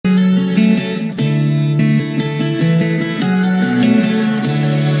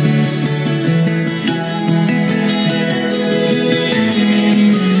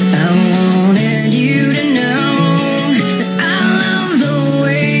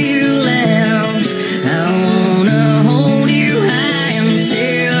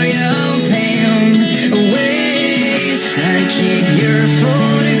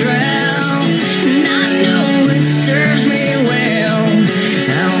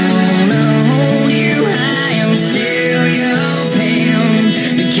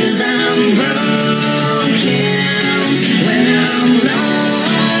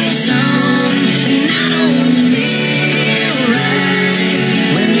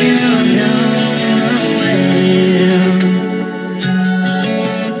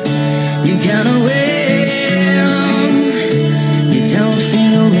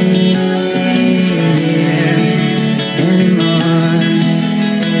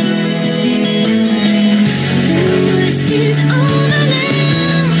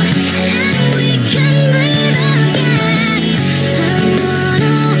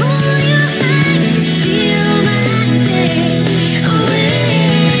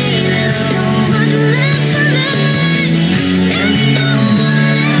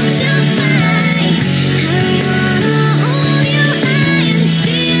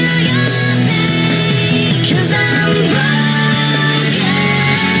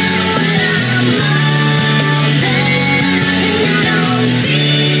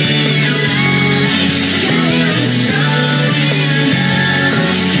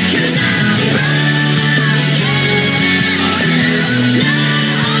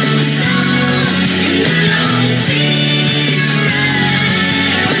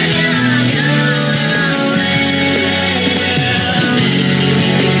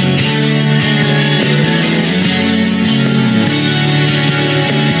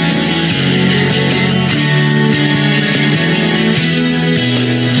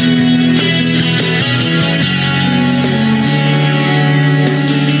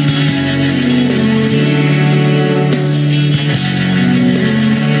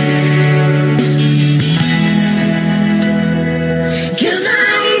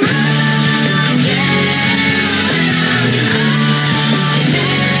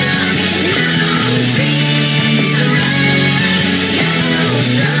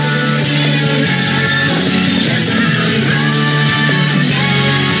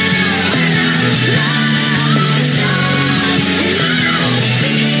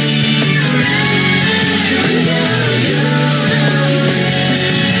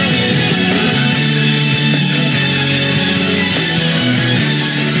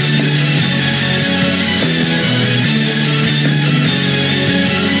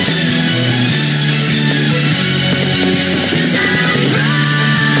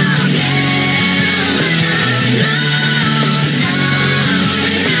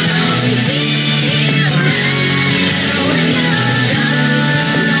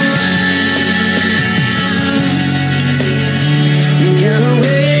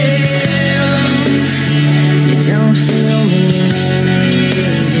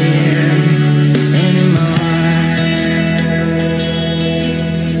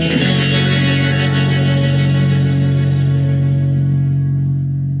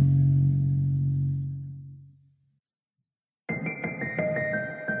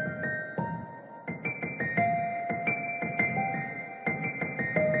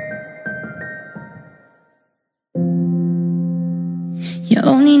You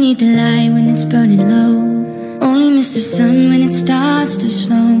only need the light when it's burning low. Only miss the sun when it starts to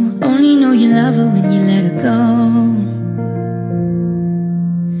snow. Only know you love her when you let her go.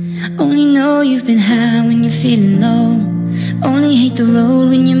 Only know you've been high when you're feeling low. Only hate the road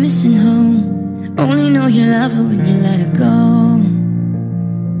when you're missing home. Only know you love her when you let her go.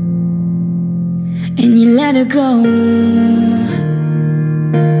 And you let her go.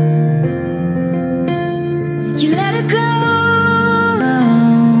 You let her go.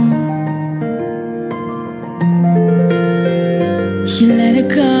 You let her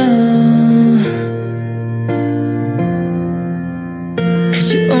go. 'Cause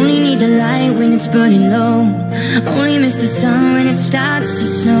you only need the light when it's burning low. Only miss the sun when it starts to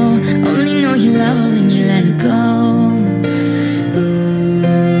snow. Only know you love her when you let her go.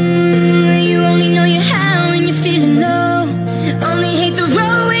 You only know you're high when you're feeling low. Only hate the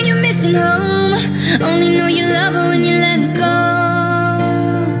road when you're missing home. Only know you love her when you let her go.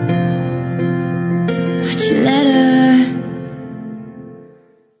 But you let her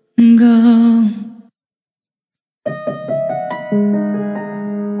go.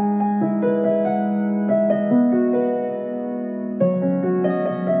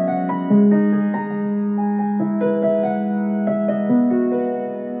 What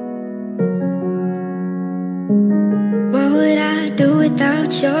would I do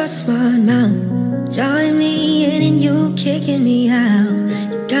without your smart mouth? Drawing me in and you kicking me out.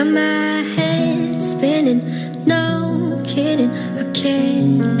 You got my head spinning, no kidding, I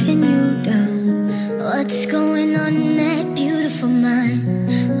can't pin you down. What's going on in that beautiful mind?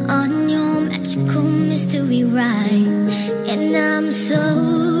 On your magical mystery ride. And I'm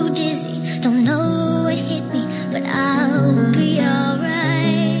so dizzy, don't know what hit me, but I'll be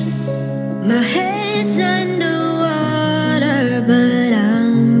alright. My head's underwater, but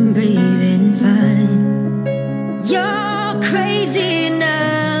I'm breathing fine. You're crazy and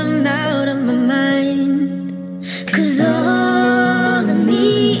I'm out of my mind. 'Cause all of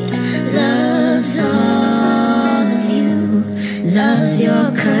me loves all of you. Loves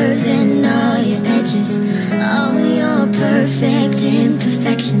your curves and all your edges, all your perfect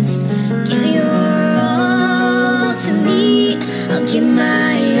imperfections. Give your all to me, I'll give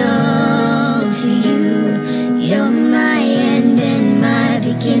my all to you. You're my end and my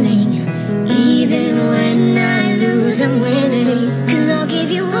beginning. Even when I lose, I'm winning. 'Cause I'll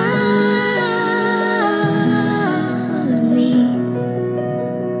give you all of me,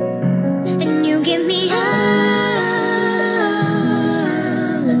 and you give me all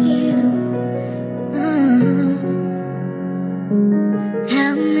of you.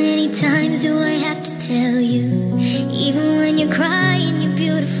 How many times do I have to tell you? Even when you're crying, you're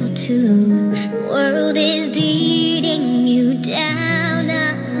beautiful too. The world is beating you down.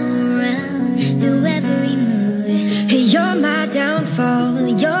 I'm around through every mood. Hey, you're my downfall,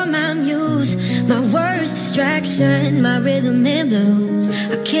 you're my muse, my worst distraction, my rhythm and blues.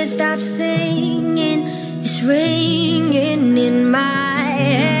 I can't stop singing, it's ringing in my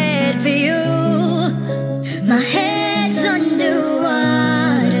head for you. My head's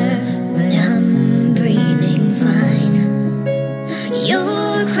underwater, but I'm breathing fine.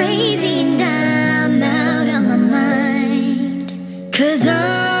 You're crazy and I'm out of my mind. 'Cause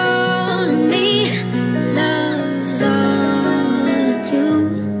all of me loves all of you.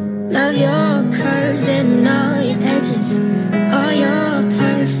 Love your curves and all your edges, all your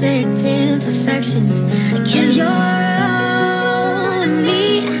perfect imperfections. I give your all to me,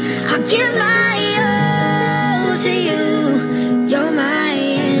 I'll give my all to you. You're my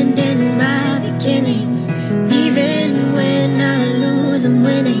end and my beginning. Even when I lose, I'm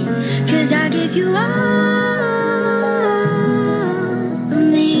winning. 'Cause I give you all of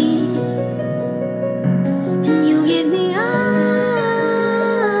me, and you give me all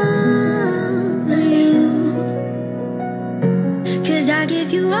of you. 'Cause I give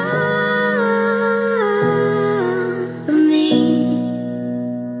you all of me,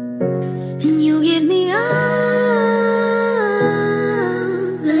 and you give me all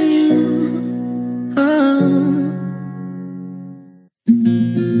of you. Oh.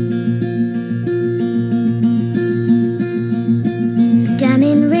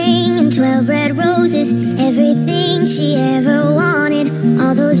 Diamond ring and 12 red roses, everything she ever wanted.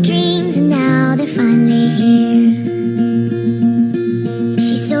 All those dreams and now they're finally here.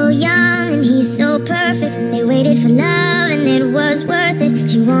 She's so young and he's so perfect. They waited for love and it was worth it.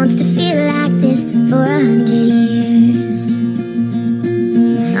 She wants to feel like this for 100 years.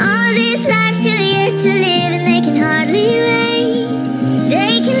 All this life's still yet to live and they can hardly wait.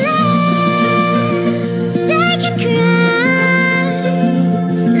 They can laugh, they can cry.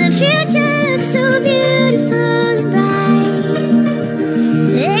 The future looks so beautiful and bright.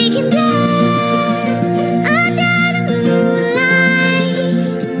 They can dance under the moonlight,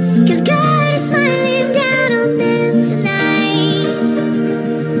 'cause God is smiling down on them tonight.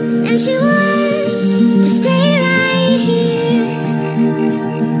 And she wants to stay right here,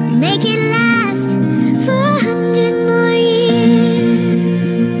 make it